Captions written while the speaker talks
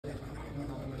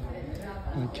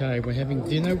Okay, we're having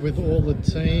dinner with all the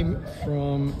team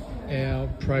from our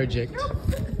project.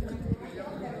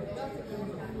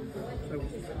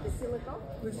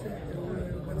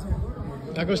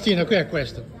 Agostino, che è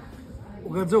questo?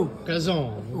 Un gazzone.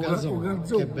 Un gazzone.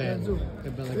 Che bello, che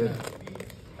bella gara.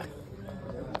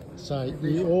 So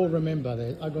you all remember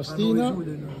that. Agostino,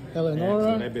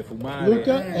 Eleanora,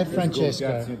 Luca and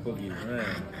Francesco.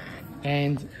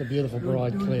 And the beautiful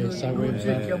bride Claire. So we've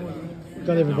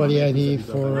got everybody out here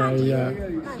for a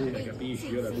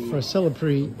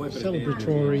celebratory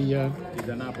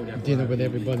dinner with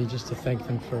everybody, just to thank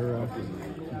them for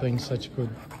being such good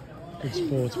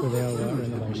sports with our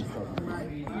renovation.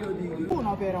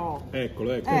 Uno però.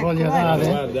 Eccolo, ecco. Voglio dare.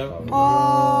 Guarda.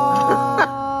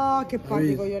 Oh, che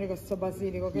patti coglioni questo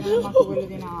basilico, che non è manco quello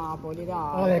di Napoli,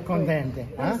 dai. Oh, è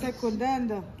contente. Sei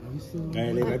contento?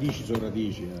 Le radici sono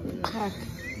radici. Ecco.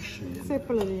 Sei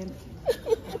quello dentro.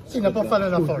 Sì, non può fare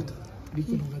una foto.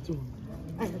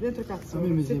 Dentro cazzo. A me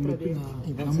mi sembra più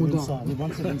una mutanda. He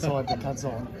wants it inside the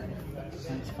calzone.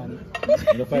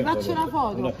 Vi faccio una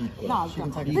foto. L'altra.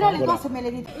 Però le cose me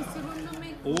le dite.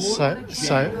 So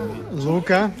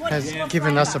Luca has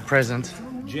given us a present.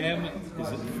 Jam is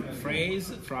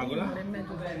phrase, fragola.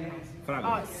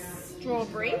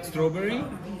 Strawberry,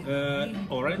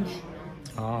 orange.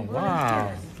 Oh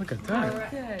wow! Look at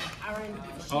that.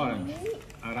 Orange,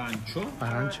 arancio.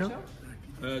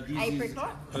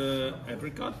 Apricot.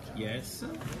 Apricot, yes.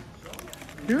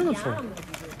 Beautiful.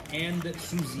 And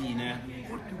susine.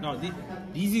 No, this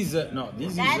is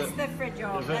That's the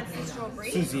fragile. That's the strawberry.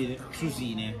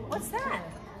 Susine. What's that?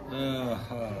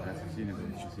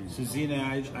 Susine,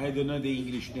 I don't know the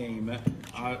English name.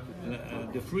 Are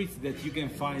the fruits that you can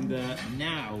find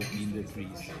now in the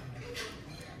trees.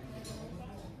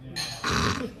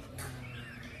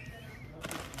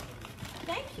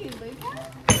 Thank you, Luca.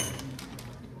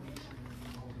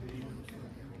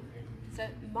 So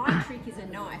my trick is a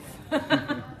knife.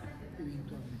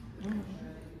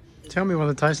 Tell me what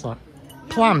it tastes like.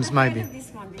 Plums, maybe.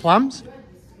 Plums?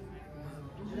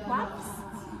 Plums?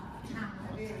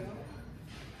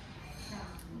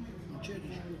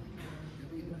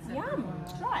 Yum.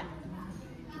 Try it.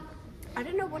 I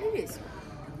don't know what it is.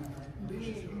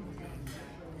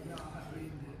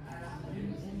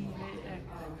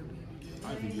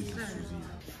 I think this is susine.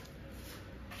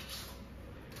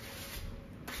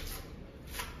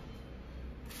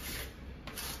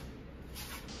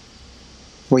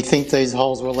 We think these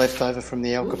holes were left over from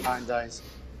the Al Capone days.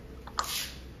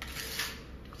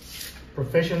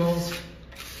 Professionals,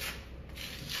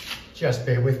 just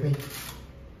bear with me.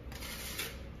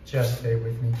 Just bear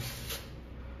with me.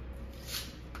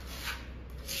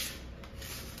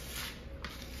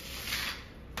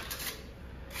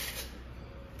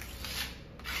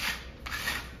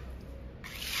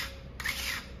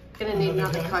 Gonna need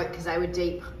another coat because they were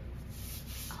deep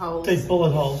holes. Deep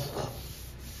bullet holes.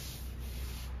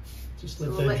 Just So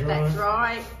let we'll that let dry. that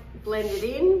dry, blend it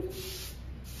in.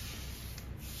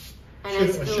 And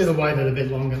I should have waited a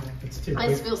bit longer. It's too as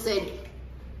quick. Phil said,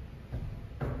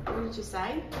 what did you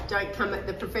say? Don't come at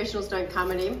the professionals, don't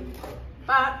come at him.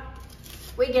 But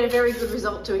we get a very good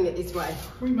result doing it this way.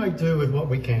 We make do with what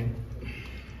we can.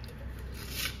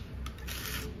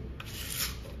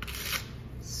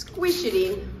 Squish it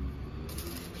in.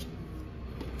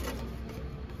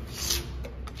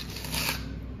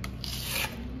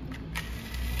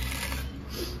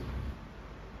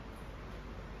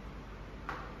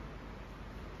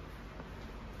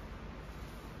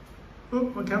 Oh,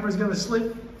 my camera's going to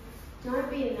slip. Don't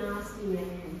be a nasty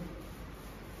man.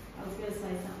 I was going to say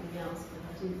something else, but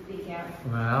I didn't think out.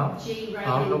 Well, Gee,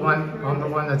 I'm the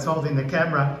one that's holding the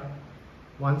camera.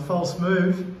 One false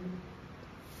move.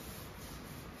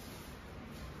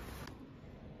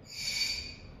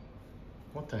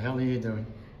 What the hell are you doing?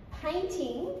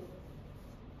 Painting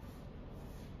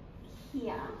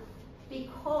here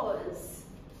because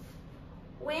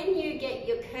when you get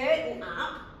your curtain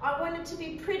up, I want it to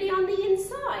be pretty on the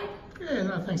inside. Yeah,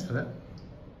 no, thanks for that.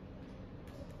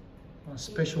 A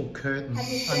special curtain Have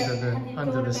you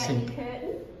under the thought sink. about your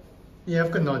curtain? Yeah, I've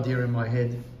got an idea in my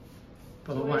head,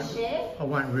 but Do you want to share? I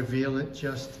won't reveal it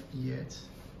just yet.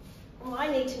 Well, I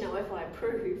need to know if I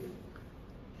approve.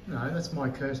 No, that's my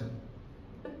curtain.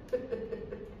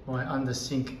 My under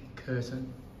sink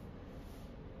curtain.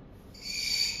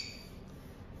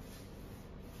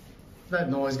 That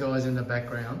noise guy's in the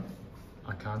background.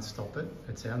 I can't stop it.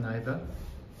 It's our neighbour.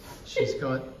 She's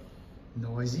got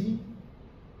noisy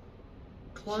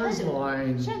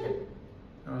clothesline. Show them.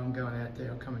 Oh, I'm going out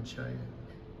there. I'll come and show you.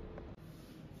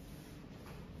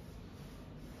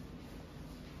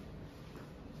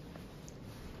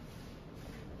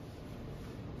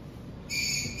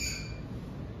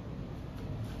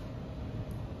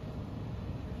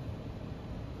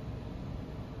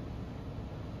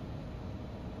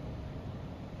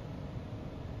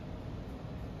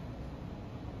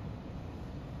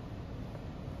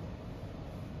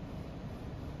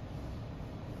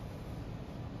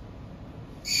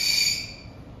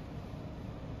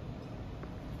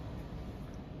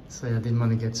 See, I didn't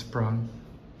want to get sprung.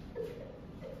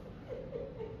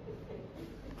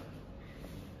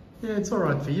 Yeah, it's all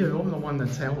right for you. I'm the one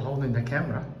that's holding the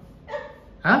camera.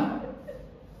 Huh?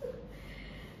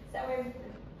 So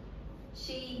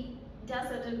she does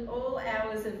it at all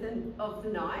hours of the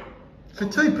night. For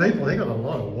 2 people, they got a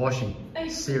lot of washing.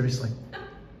 Seriously.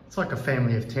 It's like a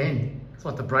family of 10. It's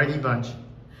like the Brady Bunch.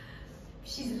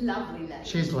 She's a lovely lady.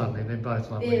 She's lovely. They're both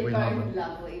lovely. They're we both love them.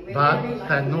 lovely. We're But very lucky.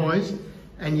 that noise,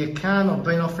 and you can't. I've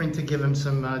been offering to give them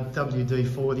some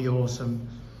WD-40 or some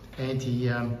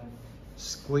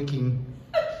anti-squeaking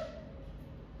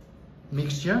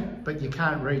mixture, but you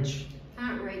can't reach.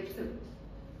 Can't reach them.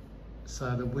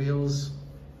 So the wheels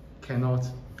cannot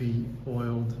be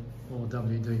oiled or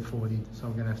WD-40, so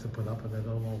I'm going to have to put up with it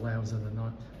all hours of the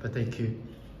night. But they're cute.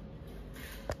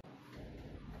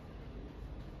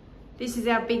 This is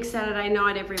our big Saturday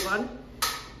night, everyone.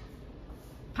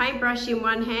 Paintbrush in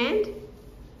one hand,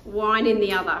 wine in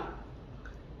the other.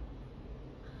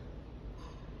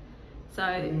 So,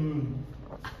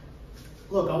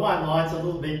 Look, I won't lie, it's a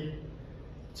little bit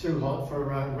too hot for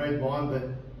red wine, but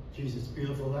geez, it's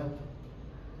beautiful though.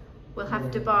 we'll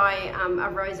have to buy a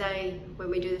rosé when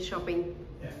we do the shopping.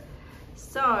 Yeah.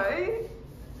 So,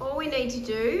 all we need to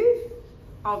do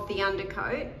of the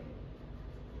undercoat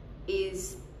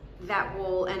is that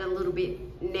wall and a little bit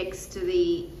next to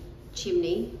the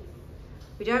chimney.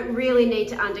 We don't really need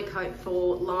to undercoat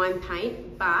for lime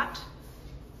paint, but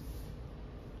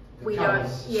we don't.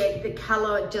 Yeah, the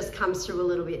colour just comes through a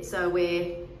little bit, so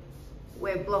we're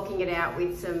blocking it out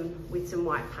with some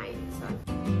white paint. So.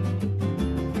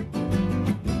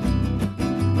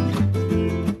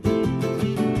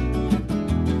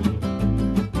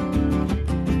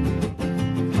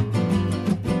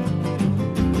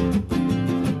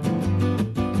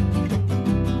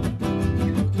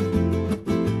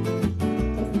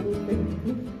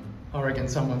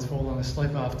 Someone's fallen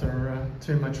asleep after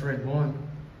too much red wine.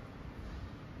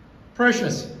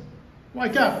 Precious,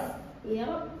 wake up.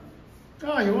 Yep.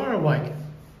 Oh, you are awake.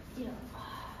 Yep.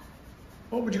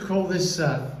 What would you call this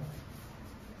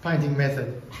painting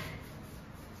method?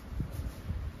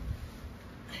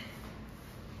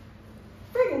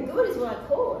 Freaking good is what I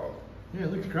call it. Yeah,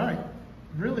 it looks great.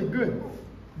 Really good.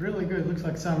 Really good. Looks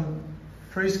like some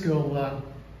preschool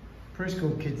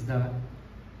kids done it.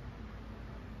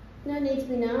 No need to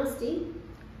be nasty.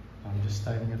 I'm just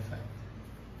stating a fact.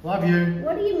 Love you.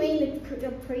 What do you mean a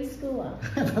preschooler?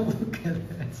 Have a look at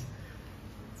it. That's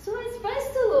the way it's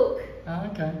supposed to look. Oh,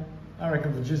 okay. I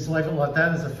reckon we'll just leave it like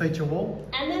that as a feature wall.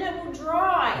 And then it will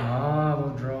dry. Ah,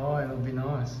 it'll dry. It'll be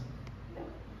nice.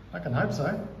 I can hope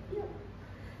so. Yeah.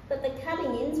 But the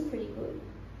cutting in's pretty good.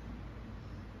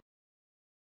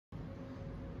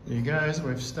 There you go. So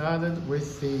we've started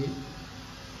with the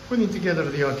putting together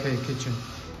of the IKEA kitchen.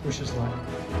 Wish us luck.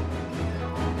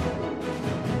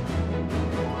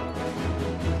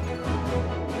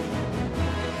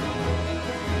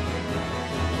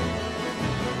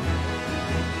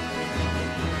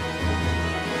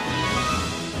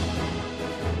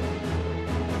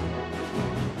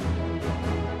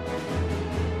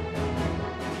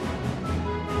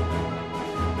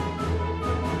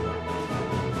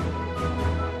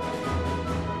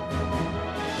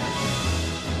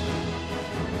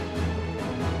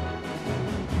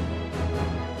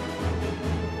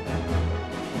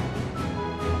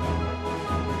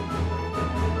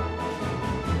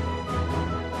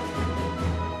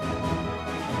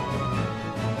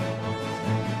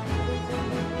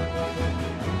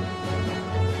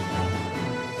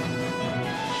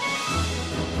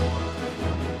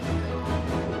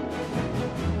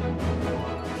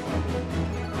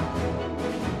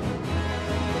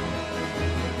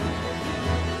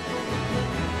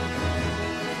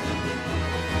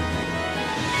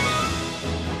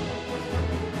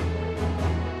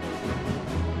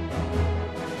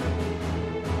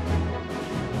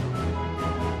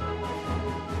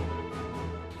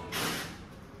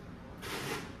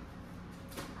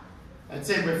 That's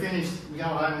it, we're finished. We go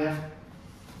home now.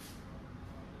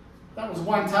 That was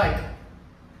one take.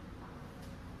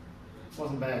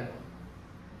 Wasn't bad.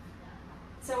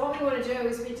 So what we want to do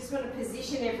is we just want to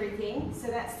position everything. So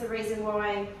that's the reason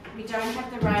why we don't have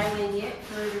the rail in yet,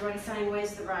 for everybody saying,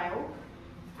 where's the rail?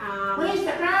 Where's the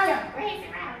rail? Where's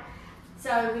the rail?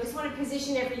 So we just want to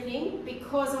position everything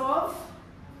because of...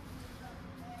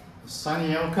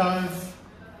 Sunny alcove.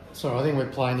 Sorry, I think we're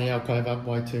playing the alcove up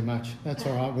way too much. That's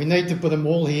all right. We need to put them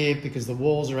all here because the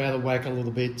walls are out of whack a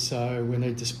little bit, so we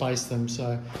need to space them.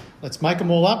 So let's make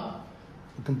them all up.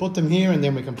 We can put them here and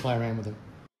then we can play around with them.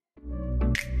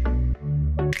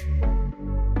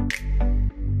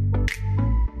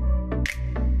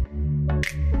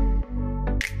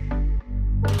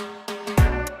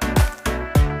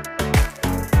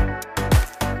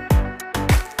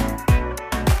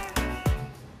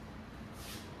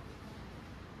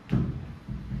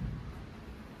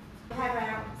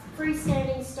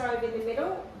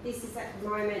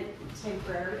 moment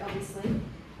temporary, obviously.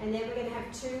 And then we're going to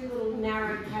have 2 little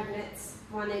narrow cabinets,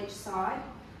 one each side.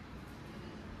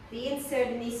 The insert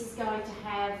in this is going to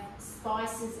have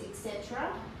spices,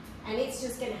 etc. And it's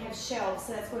just going to have shelves,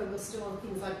 so that's where we'll store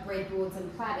things like breadboards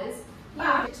and platters.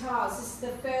 Yeah, the tiles. This is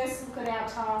the first look at our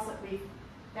tiles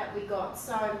that we got.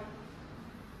 So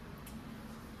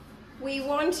we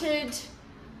wanted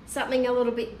something a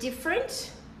little bit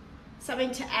different,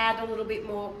 something to add a little bit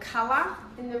more colour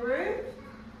in the room.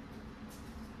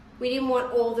 We didn't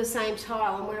want all the same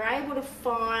tile, and we were able to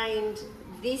find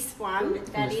this one.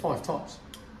 There's 5 types.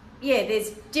 Yeah, there's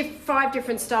 5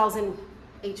 different styles in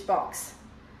each box.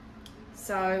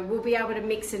 So we'll be able to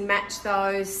mix and match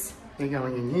those. They're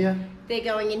going in here. They're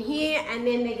going in here, and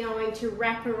then they're going to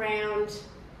wrap around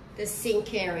the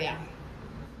sink area.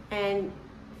 And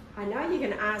I know you're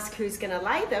going to ask who's going to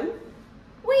lay them.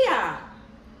 We are.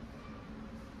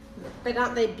 But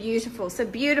aren't they beautiful? So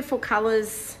beautiful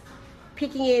colours,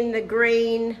 picking in the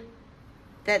green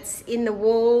that's in the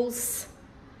walls,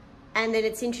 and then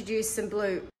it's introduced some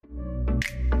blue.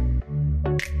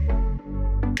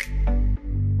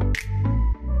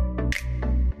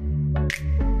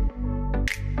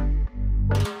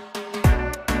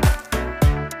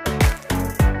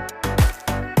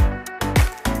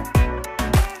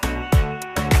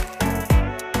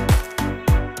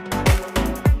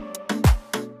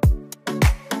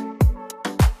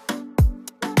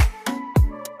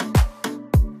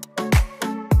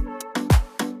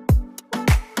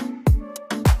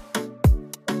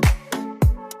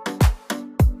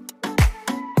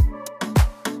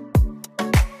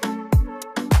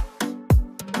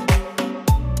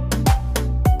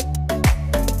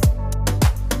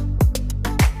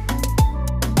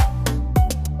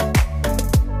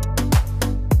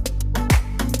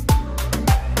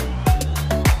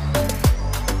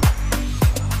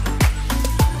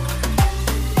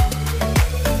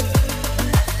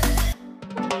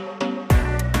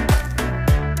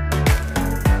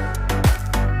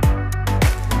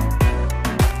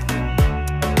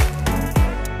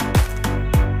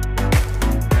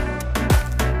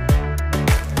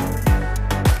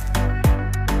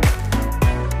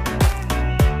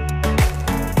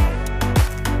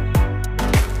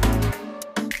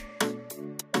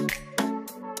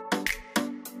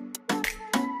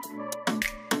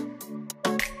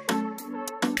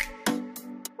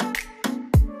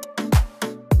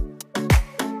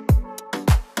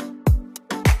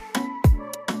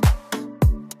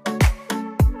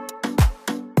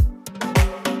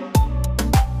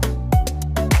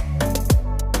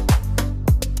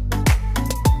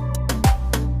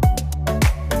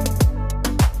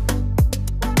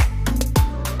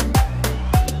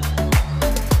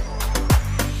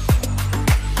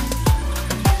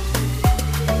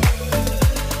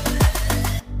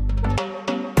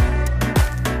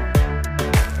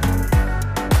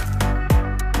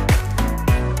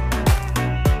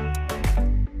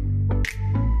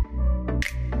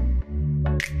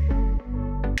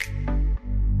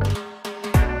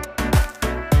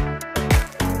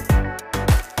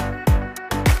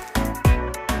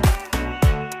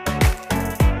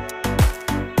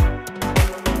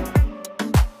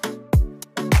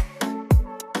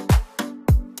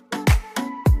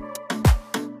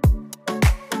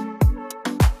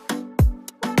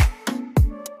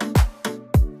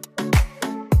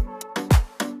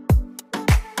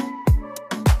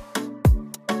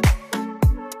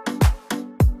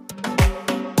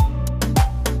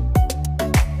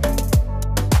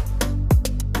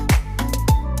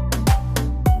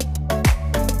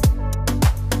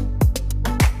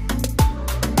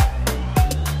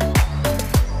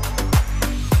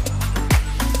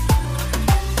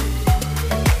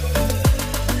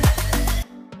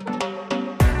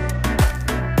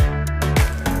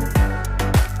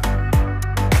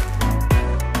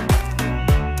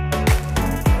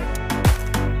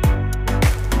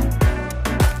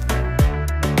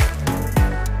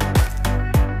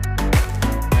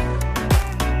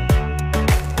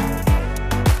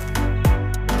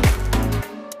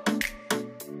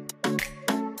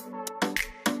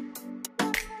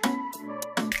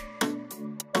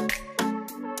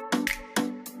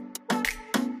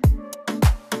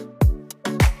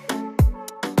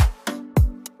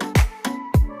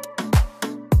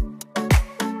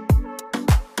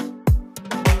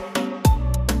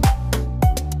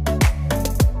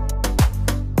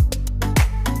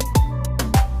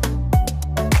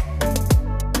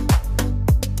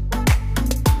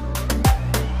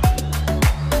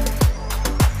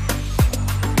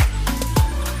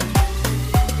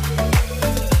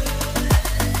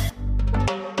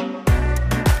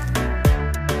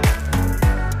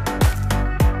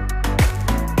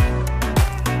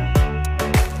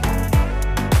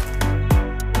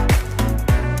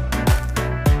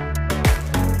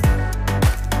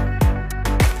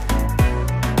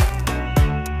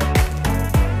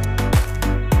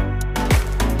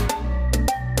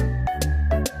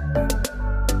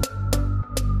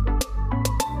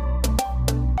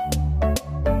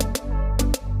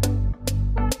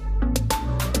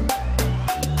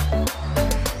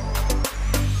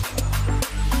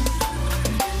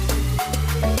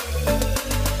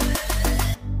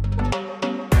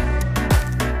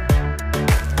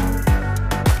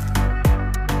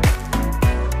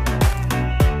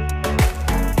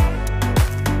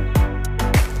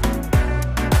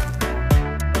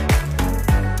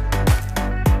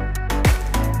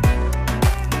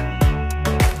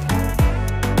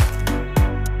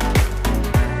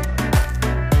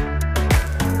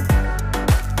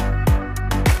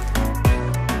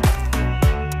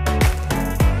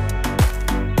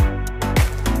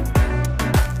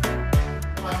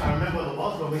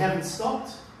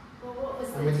 stopped. Well, what was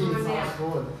the And we did time fast now?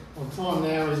 forward. Well, time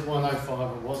now is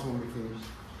 1:05. It was when we finished.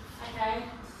 Okay.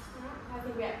 I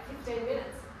think about 15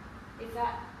 minutes, if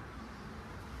that.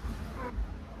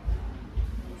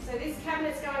 So this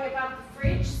cabinet's going above the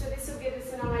fridge, so this will give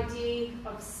us an idea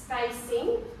of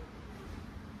spacing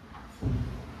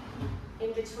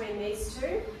in between these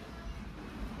two.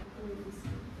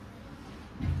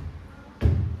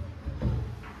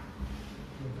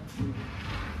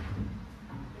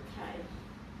 Okay.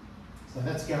 So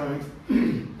that's going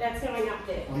That's going up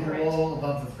there, on the correct. wall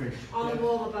above the fridge. On Yep. the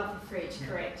wall above the fridge,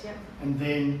 correct, yep. And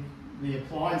then the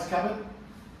appliance cupboard.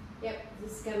 Yep,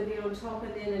 this is going to be on top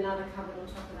and then another cupboard on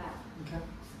top of that. Okay.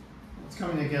 It's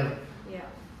coming together. Yeah.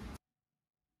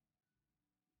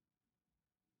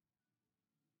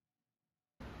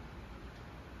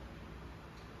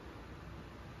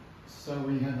 So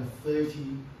we have a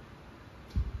 30.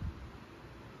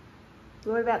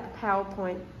 What about the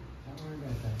PowerPoint? Don't worry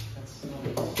about that. That's not.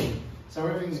 So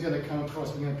everything's going to come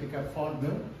across. We're going to pick up 5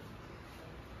 mil.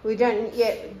 We don't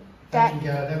yet. That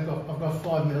can go. I've got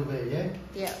 5 mil there. Yeah.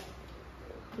 Yeah.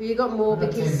 Well, you got more I've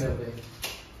got because 10 mil there.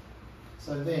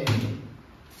 So then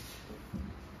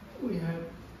we have.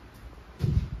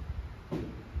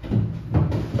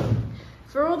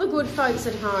 for all the good folks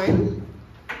at home,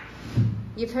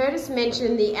 you've heard us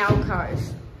mention the alcove.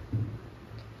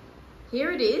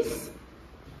 Here it is.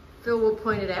 Phil will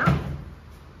point it out.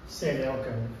 Said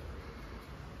alcove.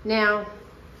 Now,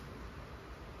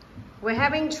 we're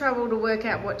having trouble to work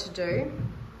out what to do.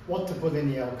 What to put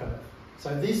in the alcove.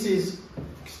 So this is,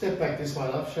 step back this way,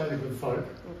 love, show the good folk.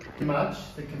 Okay. Pretty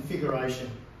much the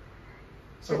configuration.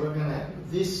 So we're going to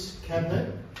have this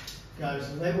cabinet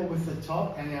goes level with the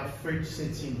top and our fridge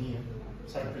sits in here.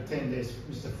 So pretend there's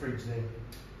Mr. Fridge there.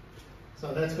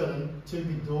 So that's got 2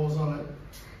 big doors on it.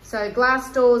 So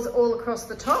glass doors all across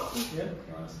the top. Yep,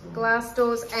 glass door. Glass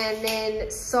doors and then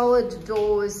solid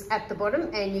doors at the bottom,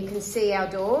 and you can see our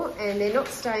door, and they're not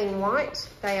staying white,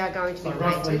 they are going to be So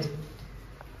painted.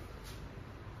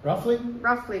 Roughly?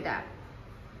 Roughly that.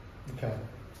 Okay.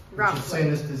 Roughly.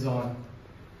 Center's design.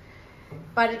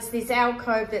 But it's this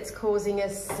alcove that's causing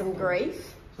us some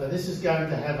grief. So this is going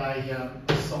to have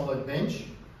a solid bench.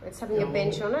 It's having a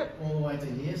bench on it. All the way to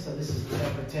here. So this is our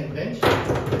pretend bench.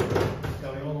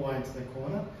 Going all the way into the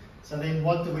corner. So then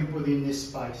what do we put in this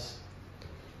space?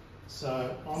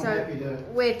 So I'm happy to...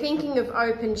 We're thinking of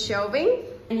open shelving,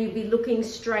 and you'd be looking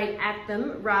straight at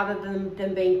them rather than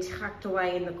them being tucked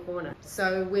away in the corner.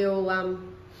 So we'll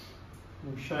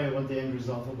We'll show you what the end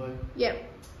result will be. Yep.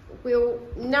 We'll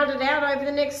nut it out over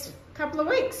the next couple of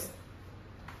weeks.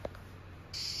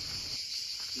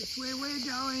 That's where we're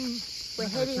going. We're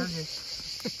heading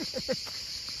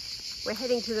we're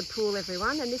heading to the pool,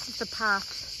 everyone, and this is the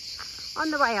path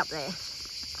on the way up there.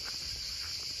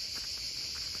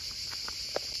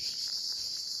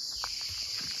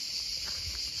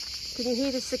 Can you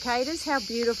hear the cicadas? How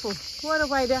beautiful. What a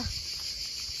way to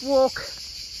walk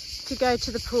to go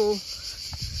to the pool.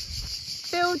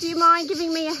 Bill, do you mind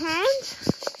giving me a hand?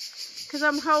 Because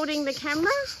I'm holding the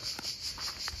camera.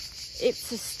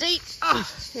 It's a steep, oh,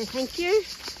 thank you.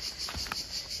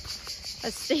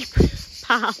 A steep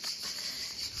path.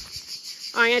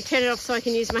 I'm going to turn it off so I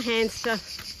can use my hands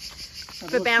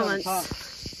for balance.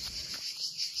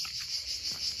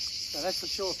 So that's the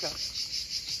shortcut.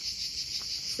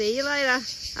 See you later,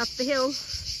 up the hill.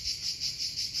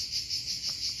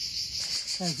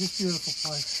 There's this beautiful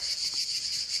place.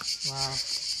 Wow.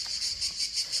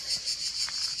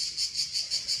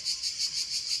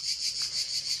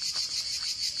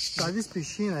 So this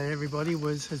Piscina, everybody,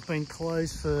 has been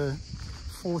closed for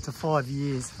 4 to 5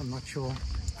 years. I'm not sure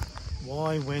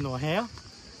why, when or how.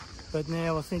 But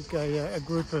now I think a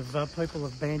group of people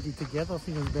have banded together. I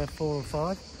think it was about 4 or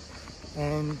 5.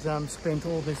 And spent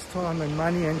all this time and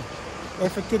money and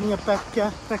effort getting it back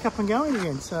up and going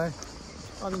again. So I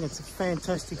think it's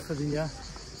fantastic for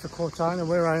Cortona.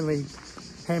 We're only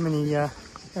how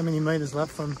many metres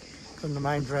left from the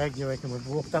main drag? Do you reckon we've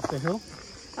walked up the hill?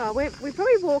 Oh, we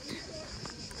probably walked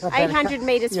 800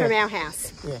 metres from our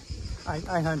house. Yeah,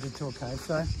 800 to okay.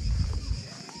 So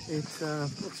it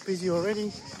looks busy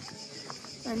already,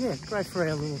 and yeah, great for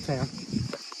our little town.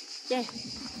 Yeah,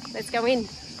 let's go in.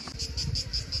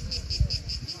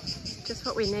 Just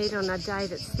what we need on a day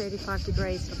that's 35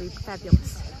 degrees. It'll be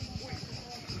fabulous.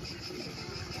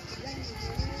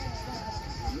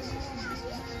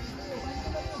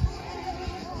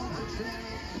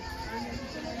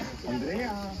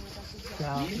 Andrea.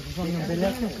 Ciao, bisogna un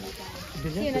biglietto?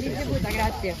 Sì, una ricevuta,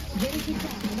 grazie.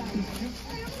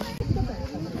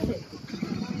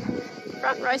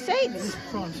 Front row seats.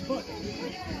 Prime spot.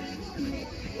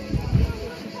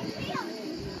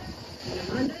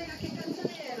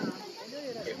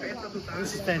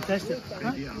 This is fantastic.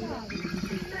 Huh?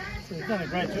 So they've done a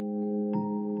great job.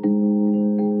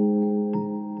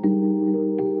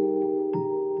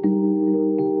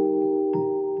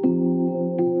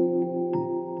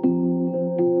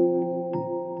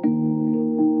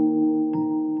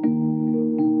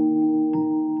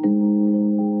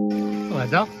 Hello,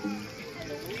 Del.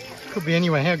 Could be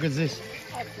anywhere. How good is this?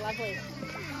 That's lovely.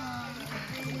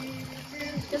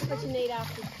 Just what you need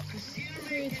after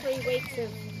 2-3 weeks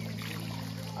of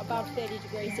above 30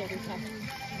 degrees every time.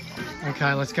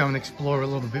 Okay, let's go and explore a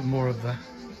little bit more of the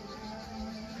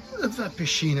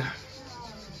Piscina.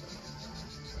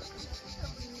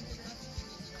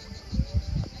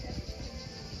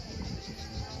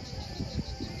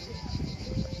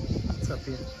 What's up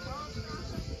here?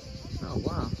 Oh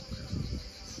wow.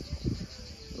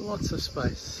 Lots of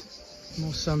space.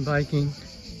 More sunbaking.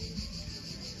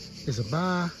 There's a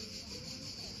bar.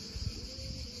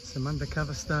 Some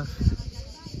undercover stuff.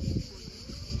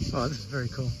 Oh, this is very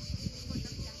cool.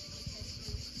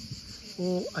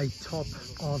 All atop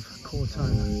of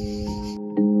Cortona.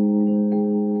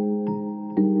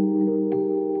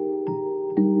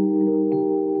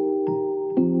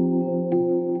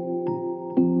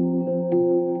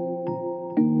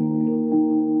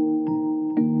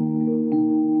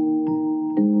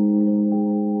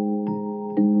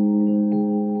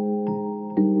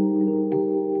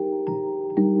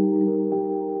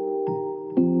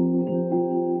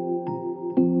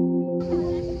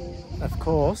 Of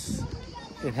course,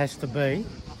 it has to be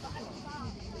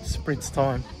spritz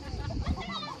time.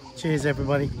 Cheers,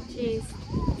 everybody. Cheers.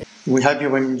 We hope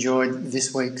you enjoyed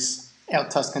this week's Our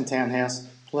Tuscan Townhouse.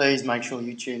 Please make sure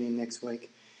you tune in next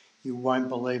week. You won't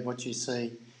believe what you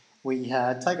see. We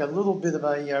take a little bit of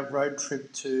a road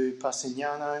trip to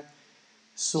Piscina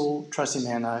sul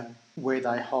Trasimeno, where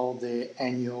they hold their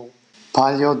annual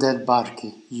Palio del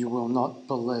Barchi. You will not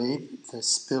believe the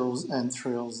spills and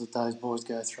thrills that those boys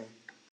go through.